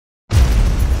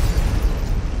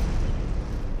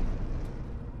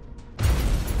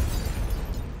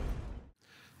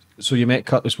So you met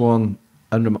Curtis Warren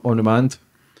on remand,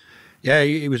 Yeah,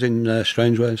 he was in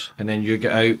Strangeways. and then you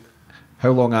get out. How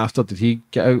long after did he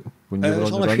get out when you It were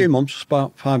was on the only a run? few months,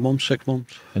 about 5 months, 6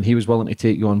 months. And he was willing to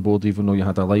take you on board even though you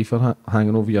had a lifer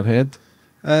hanging over your head?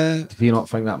 Did he not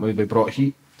think that maybe brought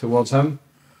heat towards him?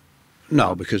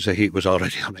 No, because the heat was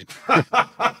already on him.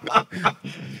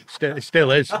 It still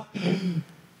is.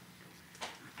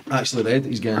 Actually read that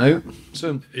he's getting out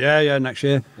soon. Yeah, next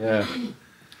year. Yeah.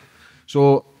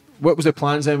 So what was the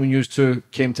plans then when you two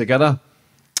came together?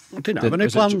 I didn't have any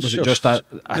Was plans. was it just a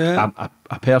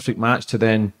perfect match to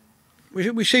then...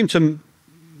 We seemed to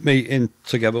meet in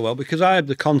together well because I had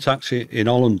the contacts in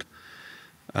Holland,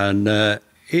 and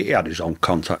he had his own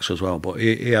contacts as well. But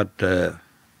he had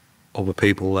other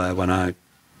people there when I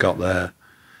got there.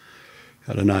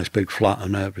 Had a nice big flat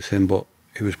and everything, but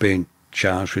he was being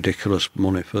charged ridiculous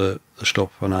money for the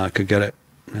stuff, and I could get it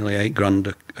nearly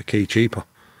 £8,000 a key cheaper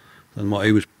than what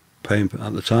he was paying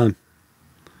at the time.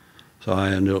 So I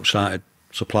ended up started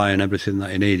supplying everything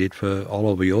that he needed for all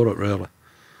over Europe, really.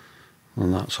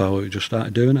 And that's how we just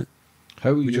started doing it.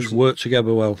 How We just worked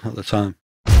together well at the time.